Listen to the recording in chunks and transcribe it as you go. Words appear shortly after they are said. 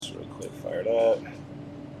fire that.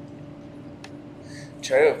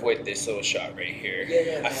 Try to avoid this little shot right here.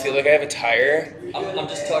 Yeah, I feel like I have a tire. I'm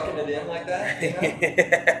just tucking it in like that, you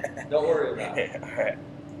know? Don't worry about it. All right.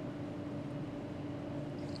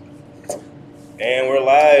 And we're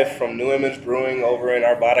live from New Image Brewing over in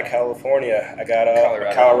Arvada, California. I got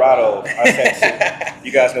Colorado. I said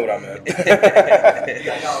you guys know what I meant.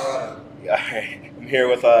 Colorado. All right. I'm here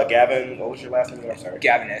with Gavin. What was your last name? I'm sorry.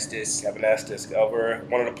 Gavin Estes. Gavin Estes, over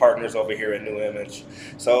one of the partners over here at New Image.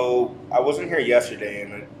 So I wasn't here yesterday,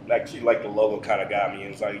 and actually, like, the logo kind of got me.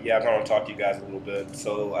 And it's like, yeah, I'm going to talk to you guys a little bit.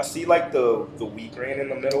 So I see like the wheat grain in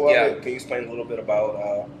the middle of it. Can you explain a little bit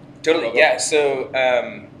about? Totally. Yeah. So,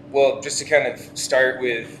 well, just to kind of start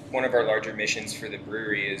with one of our larger missions for the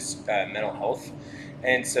brewery is mental health.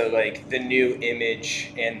 And so, like, the New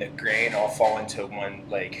Image and the grain all fall into one,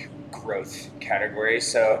 like, growth category.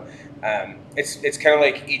 So it's kind of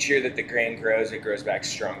like each year that the grain grows, it grows back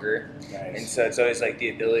stronger. Nice. And so it's always like the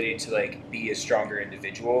ability to like be a stronger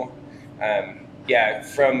individual.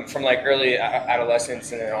 From like early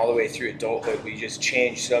adolescence and then all the way through adulthood, we just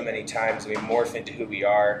change so many times and we morph into who we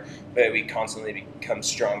are, but we constantly become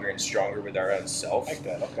stronger and stronger with our own self. Like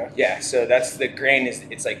that, okay. Yeah, so that's the grain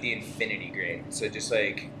it's like the infinity grain. So just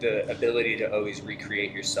like the ability to always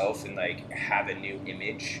recreate yourself and like have a new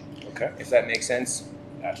image. Okay. If that makes sense.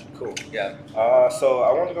 Gotcha. Cool. Yeah. So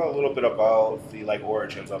I want to go a little bit about the like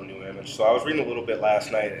origins of New Image. So I was reading a little bit last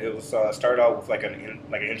night. It was started out with like an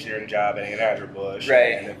engineering job at Anheuser-Busch,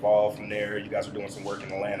 right? And evolved from there. You guys were doing some work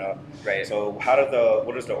in Atlanta, right? So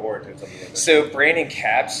what is the origins of New Image? So Brandon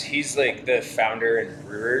Capps, he's like the founder and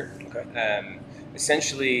brewer. Okay.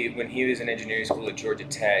 Essentially, when he was in engineering school at Georgia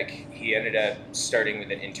Tech, he ended up starting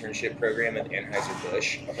with an internship program at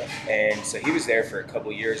Anheuser-Busch. Okay. And so he was there for a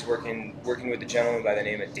couple years working with a gentleman by the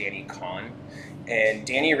name of Danny Kahn. And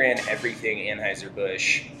Danny ran everything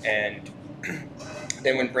Anheuser-Busch. And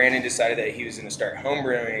then when Brandon decided that he was going to start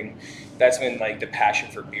homebrewing, that's when like the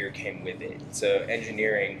passion for beer came with it. So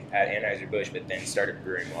engineering at Anheuser-Busch, but then started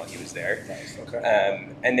brewing while he was there. Nice. Okay.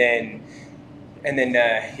 And then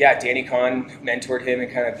Danny Kahn mentored him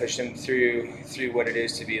and kind of pushed him through what it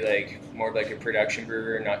is to be like more like a production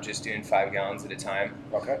brewer, not just doing 5 gallons at a time.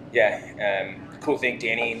 Okay. Yeah. Cool thing,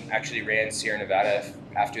 Danny actually ran Sierra Nevada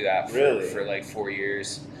after that for like 4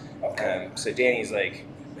 years. Okay. So Danny's like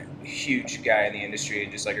a huge guy in the industry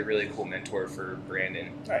and just like a really cool mentor for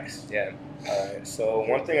Brandon. Nice. Yeah. All right. So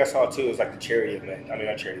one thing I saw too is like the charity event. I mean,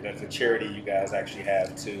 not charity event. The charity you guys actually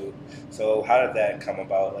have too. So how did that come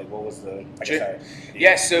about? Like, what was the?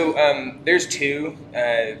 Yeah. So there's two.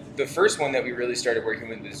 The first one that we really started working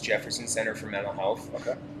with was Jefferson Center for Mental Health.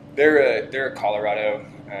 Okay. They're a Colorado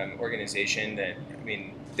organization that, I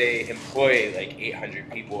mean, they employ like 800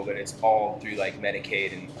 people, but it's all through like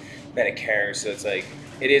Medicaid and Medicare. So it's like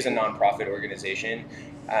it is a nonprofit organization.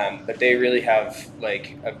 But they really have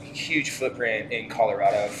like a huge footprint in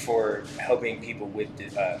Colorado for helping people with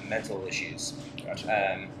mental issues.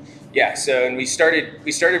 Gotcha. So and we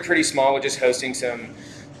started pretty small with just hosting some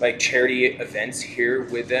like charity events here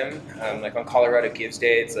with them. Like on Colorado Gives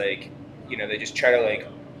Day, it's like, you know, they just try to like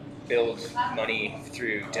build money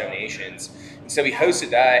through donations. And so we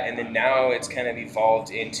hosted that, and then now it's kind of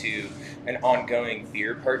evolved into an ongoing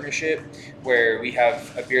beer partnership where we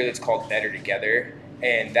have a beer that's called Better Together.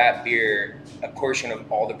 And that beer, a portion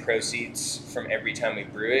of all the proceeds from every time we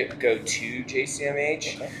brew it go to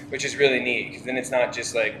JCMH, Okay. which is really neat because then it's not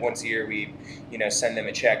just like once a year we, you know, send them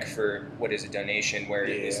a check for what is a donation, where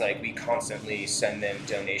it's like we constantly send them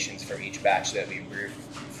donations from each batch that we brew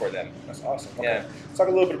for them. That's awesome. Okay. Yeah. Let's talk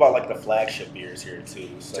a little bit about like the flagship beers here too.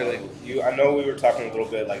 So Totally. I know we were talking a little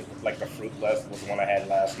bit like the Fruitless was the one I had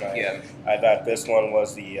last night. Yeah. I thought this one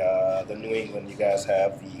was the New England. You guys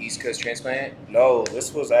have the East Coast Transplant? No,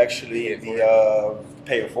 this was actually the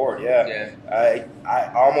Pay It Forward. Yeah.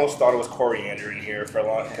 I almost thought it was coriander in here for a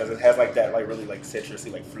long because it has like that like really like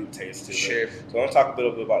citrusy like fruit taste to it. Sure. So I want to talk a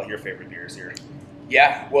little bit about your favorite beers here.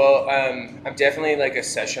 Yeah, well, I'm definitely like a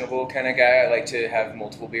sessionable kind of guy. I like to have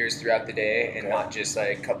multiple beers throughout the day and not just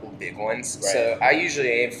like a couple big ones. Right. So I usually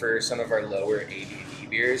aim for some of our lower ABV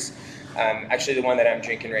beers. Actually, the one that I'm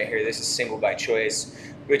drinking right here, this is Single by Choice,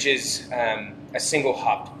 which is a single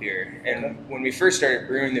hopped beer. And when we first started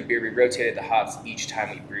brewing the beer, we rotated the hops each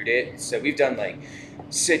time we brewed it. So we've done like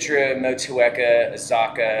Citra, Motueka,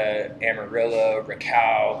 Azacca, Amarillo,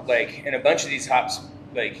 Racal, like, and a bunch of these hops,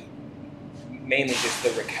 like, mainly just the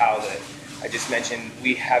Racal that I just mentioned,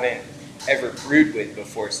 we haven't ever brewed with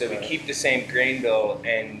before. So we keep the same grain bill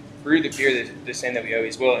and brew the beer the same that we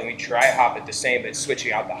always will, and we dry hop it the same, but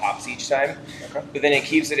switching out the hops each time. Okay. But then it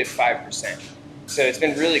keeps it at 5%. So it's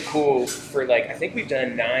been really cool for like, I think we've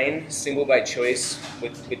done 9 single by choice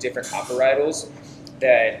with different hop varietals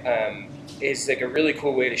that is like a really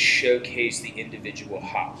cool way to showcase the individual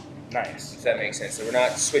hop. Nice. If that makes sense. So we're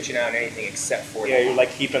not switching out anything except for Yeah, you're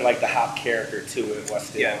like keeping like the hop character to it, but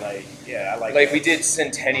still I like like that. we did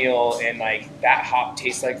Centennial, and like that hop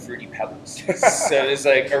tastes like Fruity Pebbles. So it's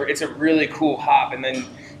like it's a really cool hop. And then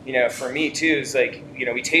for me too, it's like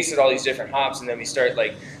we tasted all these different hops, and then we start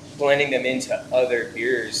like blending them into other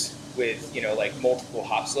beers with like multiple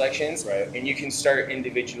hop selections, right? And you can start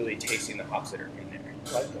individually tasting the hops that are in there.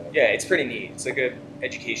 I like that. Yeah, it's pretty neat. It's a good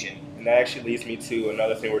education. And that actually leads me to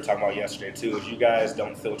another thing we were talking about yesterday too, is you guys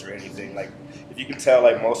don't filter anything. Like if you can tell,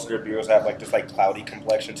 like most of their beers have like this like cloudy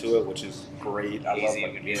complexion to it, which is great. I love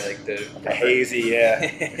would be like the hazy, yeah.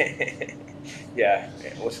 Yeah.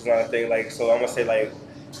 Which is another thing. Like so, I'm gonna say like,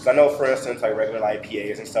 because I know for instance like regular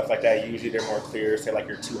IPAs and stuff like that, usually they're more clear. Say like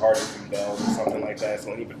you're Two Hearted and Bells or something like that.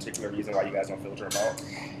 So any particular reason why you guys don't filter them out?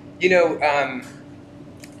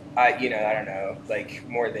 I don't know, like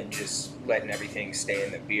more than just letting everything stay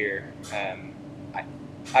in the beer. I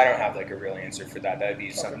don't have like a real answer for that. That would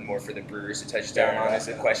be something more for the brewers to touch down on as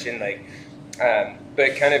a question. Like,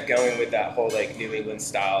 but kind of going with that whole like New England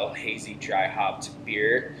style hazy dry hopped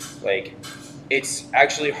beer, like it's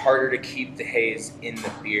actually harder to keep the haze in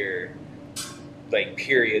the beer. Like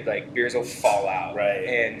period. Like beers will fall out. Right.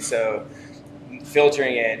 And so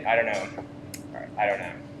filtering it, I don't know.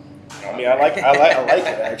 I mean, I like it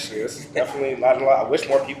actually. This is definitely not a lot. I wish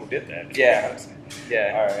more people did that. Yeah.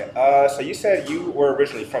 Yeah. All right. So you said you were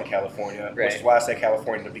originally from California, which is why I said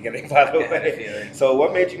California in the beginning, by the way. So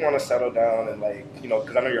what made you want to settle down and like,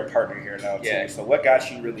 because I know you're a partner here now too. Yeah. So what got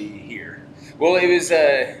you really here? Well, it was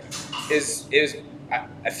a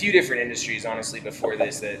few different industries, honestly, before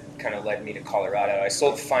this that kind of led me to Colorado. I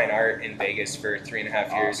sold fine art in Vegas for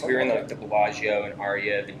 3.5 years. Awesome. We were in like the Bellagio and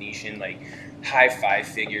Aria, Venetian, like high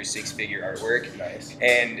 5-figure, 6-figure artwork. Nice.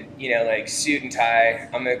 And like suit and tie.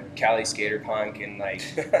 I'm a Cali skater punk, and like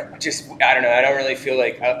just I don't know. I don't really feel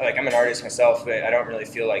like I'm an artist myself, but I don't really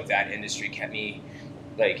feel like that industry kept me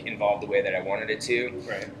like involved the way that I wanted it to.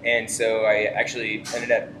 Right. And so I actually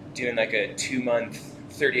ended up doing like a 2-month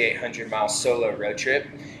 3,800-mile solo road trip,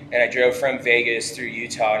 and I drove from Vegas through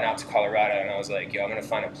Utah and out to Colorado, and I was like, I'm gonna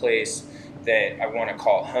find a place that I want to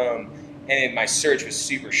call home. And my search was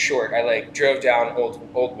super short. I like drove down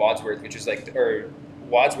old Wadsworth, which is like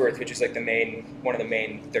one of the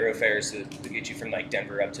main thoroughfares to get you from like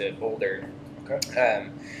Denver up to Boulder. Okay.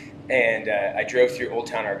 And I drove through Old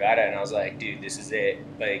Town Arvada, and I was like, dude, this is it.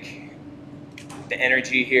 Like the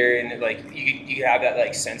energy here, and like you have that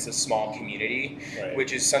like sense of small community, Right.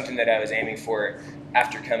 which is something that I was aiming for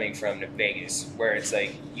after coming from Vegas, where it's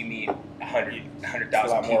like you meet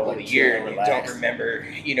 100,000 people a year, and you don't remember,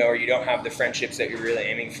 or you don't have the friendships that you're really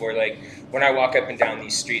aiming for. Like when I walk up and down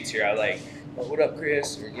these streets here, I like, oh, what up,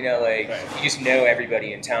 Chris? Or Right. You just know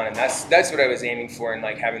everybody in town, and that's what I was aiming for, and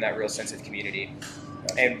like having that real sense of community.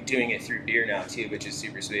 And doing it through beer now too, which is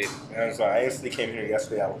super sweet. And so I instantly came here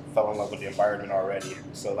yesterday. I fell in love with the environment already.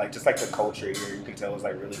 So like just like the culture here, you can tell it's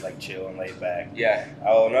like really like chill and laid back. Yeah.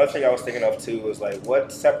 Another thing I was thinking of too is like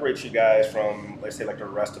what separates you guys from, let's say, like the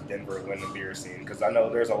rest of Denver when the beer scene? Because I know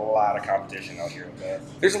there's a lot of competition out here with that.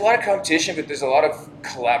 There's a lot of competition, but there's a lot of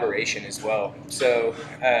collaboration as well. So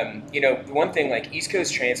the one thing like East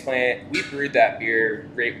Coast Transplant, we brewed that beer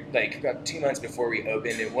like about 2 months before we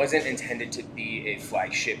opened. It wasn't intended to be a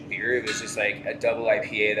flagship beer. It was just like a double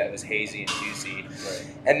IPA that was hazy and juicy. Right.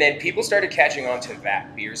 And then people started catching on to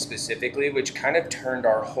that beer specifically, which kind of turned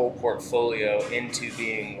our whole portfolio into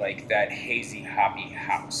being like that hazy hoppy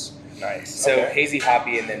house. Nice. So Okay. hazy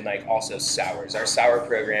hoppy, and then like also sours. Our sour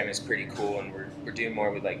program is pretty cool, and we're doing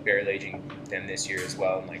more with like barrel aging them this year as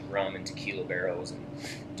well, and like rum and tequila barrels and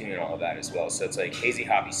doing all of that as well. So it's like hazy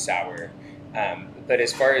hoppy sour. But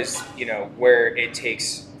as far as where it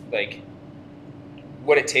takes like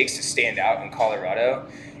what it takes to stand out in Colorado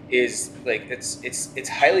is like it's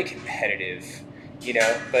highly competitive,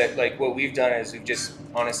 but like what we've done is we've just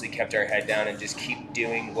honestly kept our head down and just keep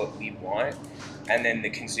doing what we want, and then the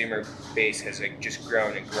consumer base has like just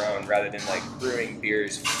grown and grown. Rather than like brewing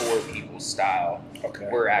beers for people's style, Okay.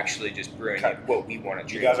 we're actually just brewing what we want to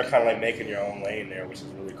drink. You guys are kind of like making your own lane there, which is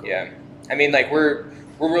really cool. Yeah, I mean, like we're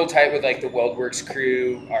real tight with like the Weldworks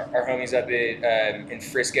crew, our homies up at in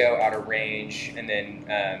Frisco, Outer Range, and then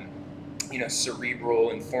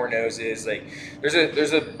Cerebral and Four Noses. Like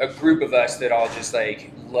there's a group of us that all just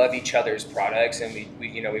like love each other's products, and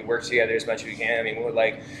we work together as much as we can. I mean, we're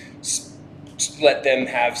like let them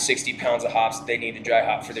have 60 pounds of hops that they need to dry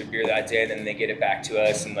hop for their beer that day, and then they get it back to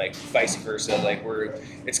us, and like vice versa. Like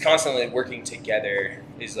it's constantly working together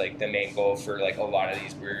is like the main goal for like a lot of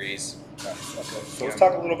these breweries. Nice. Okay. So let's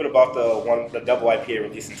talk a little bit about the double IPA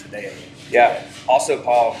releasing today. Yeah. Also,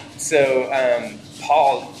 Paul. So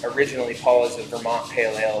Paul is a Vermont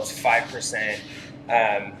Pale Ale. It's 5%,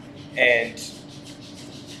 and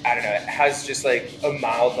I don't know. It has just like a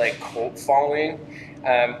mild like cult following.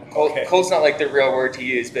 Cult's not like the real word to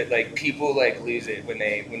use, but like people like lose it when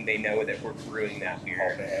they know that we're brewing that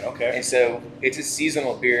beer. Oh man, okay. And so it's a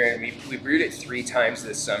seasonal beer, and we brewed it 3 times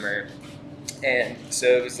this summer, and so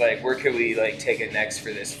it was like, where could we like take it next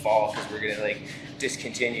for this fall? Because we're gonna like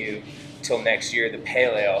discontinue till next year the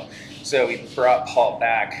pale ale. So we brought Paul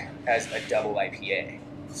back as a double IPA.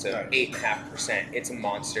 So Nice. 8.5%. It's a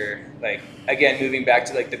monster. Like again, moving back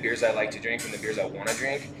to like the beers I like to drink and the beers I want to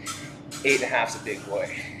drink. 8.5's a big boy.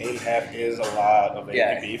 8.5 is a lot of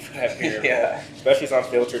Yeah. ABV for that beer. Yeah. Especially it's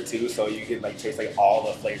unfiltered too, so you can like taste like all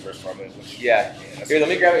the flavors from it. Which, Yeah. that's Here, let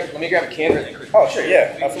me good. grab a can really quick. Oh sure,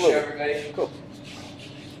 yeah, We can absolutely. show everybody. Cool.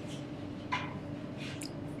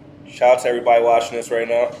 Shout out to everybody watching this right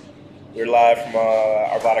now. We're live from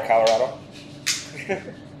Arvada, Colorado.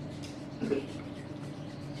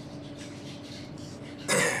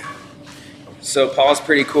 So Paul's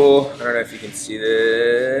pretty cool. I don't know if you can see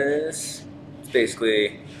this. It's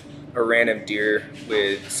basically a random deer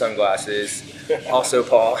with sunglasses. Also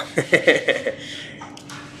Paul.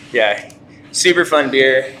 Yeah, super fun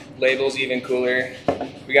beer. Label's even cooler.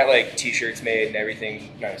 We got like t-shirts made and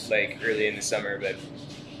everything Nice. like early in the summer, but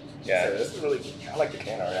So yeah. this is really. I like the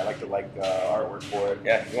can already. I like the artwork for it.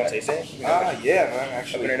 Yeah, you want to taste it? Yeah, man.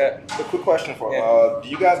 Actually, Open it up. A quick question for do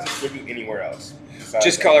you guys distribute anywhere else? besides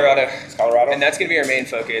Just that? Colorado. It's Colorado. And that's gonna be our main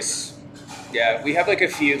focus. Yeah, we have like a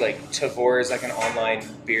few like Tavour is like an online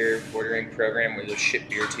beer ordering program where they'll ship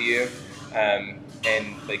beer to you,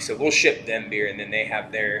 and like so we'll ship them beer and then they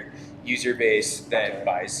have their user base that Okay.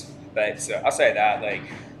 buys. But so outside of that, like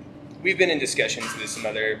we've been in discussions with some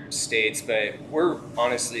other states, but we're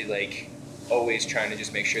honestly like always trying to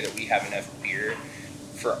just make sure that we have enough beer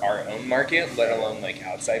for our own market, let alone like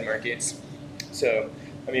outside markets. So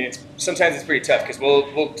I mean, sometimes it's pretty tough because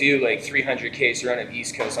we'll do like 300 case run of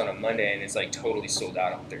East Coast on a Monday and it's like totally sold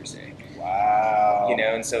out on Thursday. Wow. You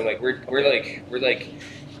know, and so like we're like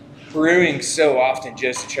brewing so often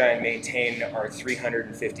just to try and maintain our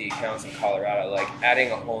 350 accounts in Colorado. Like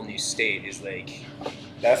adding a whole new state is like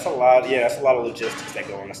That's a lot. Yeah, that's a lot of logistics that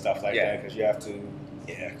go into stuff like Yeah. that because you have to.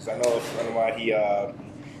 Yeah, because I know a friend of mine.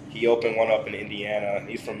 He opened one up in Indiana.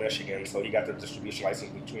 He's from Michigan, so he got the distribution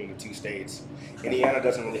license between the two states. Indiana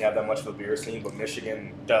doesn't really have that much of a beer scene, but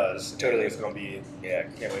Michigan does. Totally. It's gonna be. Yeah,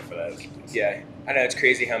 can't wait for that. yeah. I know it's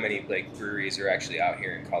crazy how many like breweries are actually out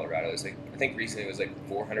here in Colorado. It's like I think recently it was like I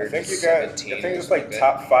 417. think it's or like something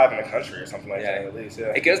top 5 in the country or something like Yeah. that at least. Yeah.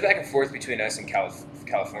 It goes back and forth between us and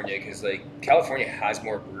California because like California has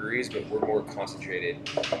more breweries, but we're more concentrated.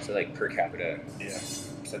 So like per capita. Yeah.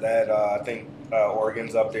 So that I think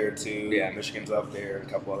Oregon's up there too. Yeah. Michigan's up there, and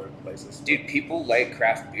a couple other places. Dude, people like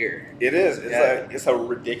craft beer. It is. Yeah. It's a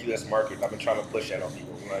ridiculous market. I've been trying to push that on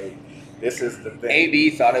people. Like, this is the thing.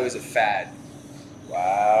 AB thought it was a fad.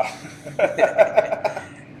 Wow.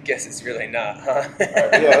 Guess it's really not, huh?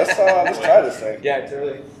 Yeah, let's try this thing. Yeah,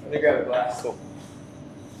 totally. Let me grab a glass. Cool.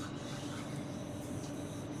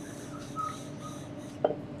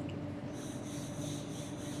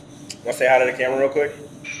 Want to say hi to the camera real quick?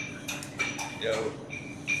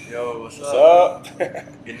 Yo, what's What's up?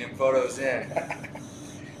 Getting them photos in.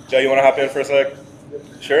 Joe, you want to hop in for a sec?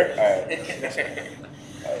 Sure? All right.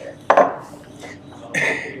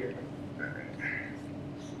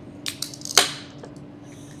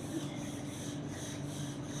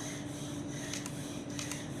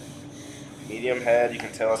 Medium head, you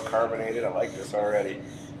can tell it's carbonated. I like this already.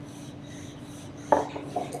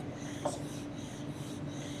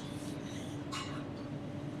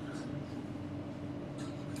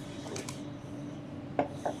 All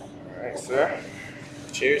right, sir.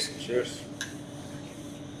 Cheers. Cheers.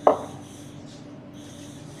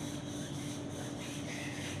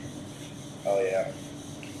 Oh yeah.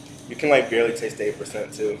 You can like barely taste the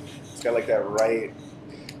 8% too. It's got like that right.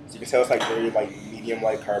 So you can tell it's like very like medium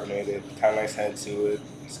like carbonated. Kind of nice head to it.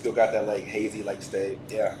 Still got that like hazy like state.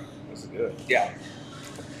 Yeah, this is good. Yeah.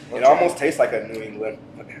 It almost tastes like a New England.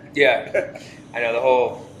 Yeah. I know the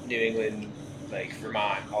whole New England, like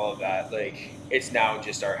Vermont, all of that. Like it's now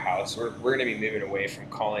just our house. We're gonna be moving away from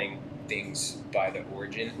calling things by the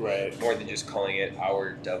origin, Right. more than just calling it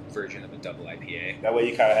our version of a double IPA. That way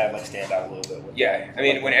you kind of have like stand out a little bit. With Yeah, I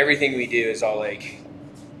mean when everything we do is all like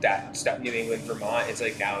that stuff, New England, Vermont, it's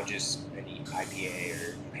like now just an IPA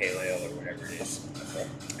or pale ale or whatever it is.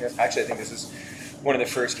 Okay. Actually, I think this is one of the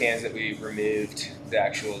first cans that we removed the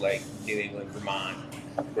actual like New England, Vermont.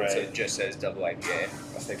 Right. So it just says double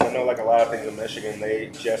IPA. I know like a lot of things in Michigan, they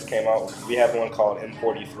just came out. We have one called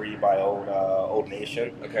M43 by Old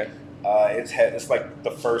Nation. Okay. It's like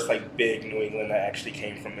the first like big New England that actually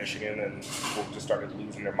came from Michigan, and people just started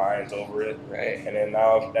losing their minds over it. Right. And then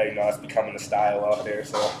now it's becoming a style out there.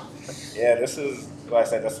 So yeah, this is like I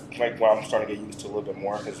said, that's like what I'm starting to get used to a little bit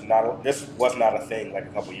more, because this was not a thing like a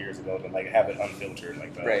couple years ago to like have it unfiltered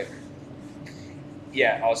like that. Right.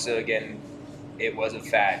 Yeah. Also, again, it was a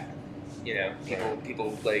fad. You know,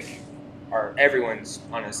 people like everyone's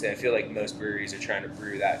honestly. I feel like most breweries are trying to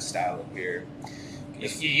brew that style of beer.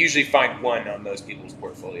 You usually find one on most people's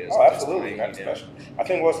portfolios. Oh, absolutely. Not especially. I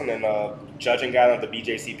think it wasn't in judging guidelines, the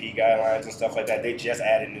BJCP guidelines and stuff like that. They just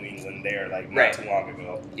added New England there like not too long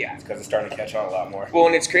ago. Yeah. Because it's starting to catch on a lot more. Well,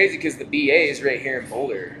 and it's crazy because the BA is right here in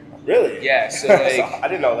Boulder. Really? Yeah. So like, I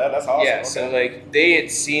didn't know that. That's awesome. Yeah. Okay. So like they had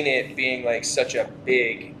seen it being like such a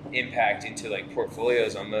big impact into like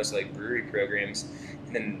portfolios on most like brewery programs,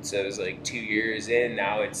 and then so it was like 2 years in.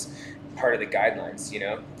 Now it's part of the guidelines, you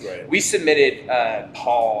know. Right. We submitted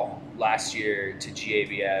Paul last year to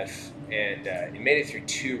GABF, and it made it through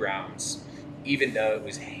 2 rounds, even though it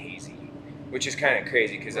was hazy, which is kind of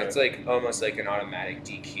crazy because that's like almost like an automatic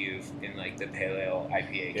DQ in like the pale ale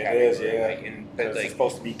IPA category. It is, yeah. But it's like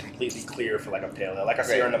supposed to be completely clear for like a pale ale, like a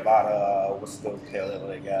Sierra Nevada. What's the pale ale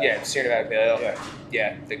they got? yeah, Sierra Nevada pale ale.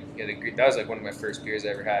 Yeah. That was like one of my first beers I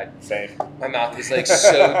ever had. Same. My mouth was like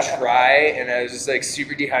so dry, and I was just like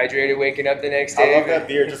super dehydrated waking up the next day. I love that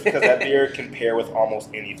beer just because that beer can pair with almost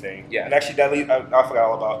anything. Yeah. And actually, I forgot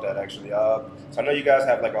all about that actually. So I know you guys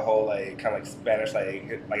have like a whole like kind of like Spanish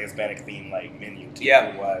like Hispanic theme like menu too,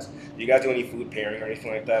 Yeah. food wise. Do you guys do any food pairing or anything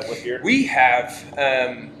like that with beer?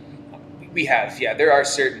 We have, yeah. There are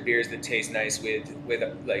certain beers that taste nice with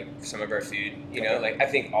like some of our food. You know, like I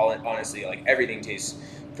think honestly, like everything tastes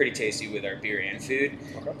pretty tasty with our beer and food.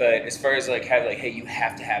 Okay. But as far as like hey, you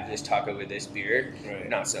have to have this taco with this beer, Right.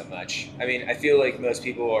 not so much. I mean, I feel like most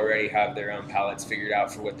people already have their own palates figured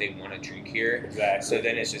out for what they want to drink here. Exactly. So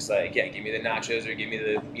then it's just like, yeah, give me the nachos or give me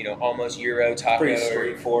the almost Euro taco. Pretty or,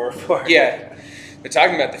 straightforward. yeah. But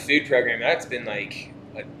talking about the food program, that's been like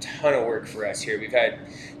a ton of work for us here. We've had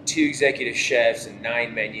 2 executive chefs and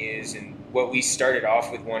 9 menus, and what we started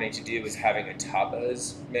off with wanting to do was having a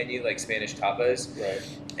tapas menu, like Spanish tapas. Right.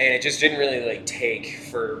 And it just didn't really like take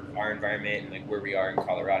for our environment and like where we are in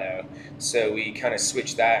Colorado. So we kind of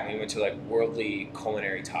switched that and we went to like worldly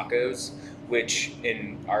culinary tacos, which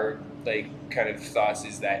in our like kind of thoughts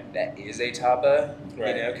is that is a tapa,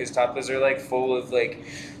 Right. you know, because tapas are like full of like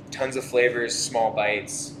tons of flavors, small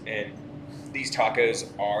bites, and these tacos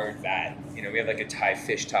are that. You know, we have like a Thai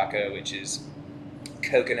fish taco, which is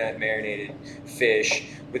coconut marinated fish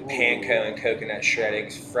with panko and coconut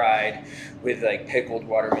shreddings fried with like pickled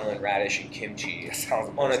watermelon, radish, and kimchi That sounds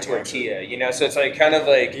on a amazing, tortilla, you know. So it's like kind of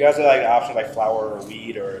like Do you guys have like options like flour or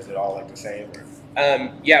wheat, or is it all like the same?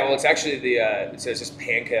 Or? yeah, well, it's actually so it's just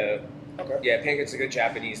panko. Okay. Yeah, panko's like a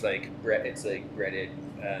Japanese like bread. It's like breaded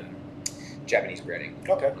Japanese breading.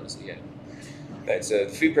 Okay. Honestly, yeah. But so the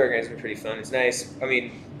food program's been pretty fun. It's nice. I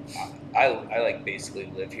mean, I like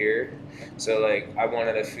basically live here, so like I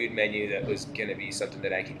wanted a food menu that was gonna be something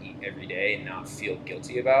that I could eat every day and not feel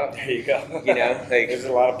guilty about. There you go. You know, like there's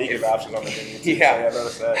a lot of vegan options on the menu too. Yeah. So I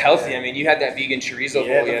noticed that. healthy. Yeah. I mean, you had that vegan chorizo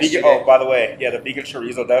Yeah, bowl the yesterday. vegan. Oh, by the way, yeah, the vegan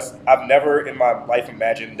chorizo. I've never in my life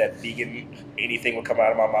imagined that vegan anything would come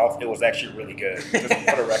out of my mouth. It was actually really good. Just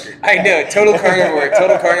for the record. I know, Total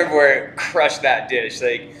Carnivore crushed that dish.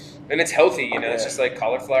 Like, and it's healthy, you know. It's Yeah. just like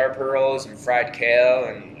cauliflower pearls and fried kale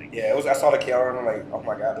and like, Yeah, I saw the kale and I'm like, oh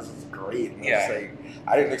my god, this is great. And Yeah.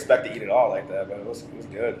 I didn't expect to eat it all like that, but it was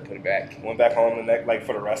good. put it back. Went back home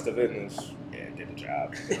for the rest of it, and it did the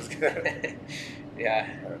job. It was good. Yeah.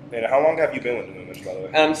 And how long have you been with New Image, by the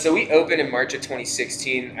way? So we opened in March of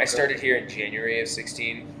 2016. I started here in January of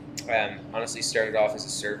 16. Honestly, started off as a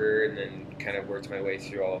server and then kind of worked my way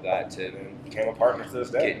through all of that to And became a partner to this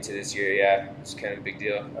get day. into this year. Yeah, it's kind of a big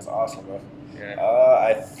deal. That's awesome, man. Yeah.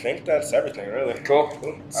 I think that's everything, really. Cool.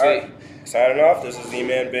 All Sweet. right. Signing off. This is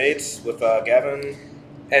Z-Man Bates with Gavin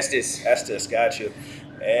Estes. Got you.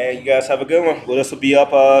 And you guys have a good one. Well, this will be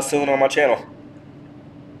up soon on my channel.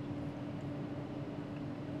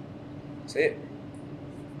 See it.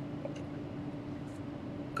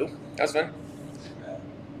 Cool. That was fun.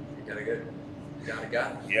 You got a good. Got a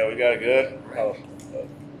guy. Yeah, we got it good. Right. Oh.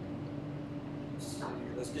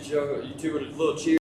 Let's get you two with a little cheer.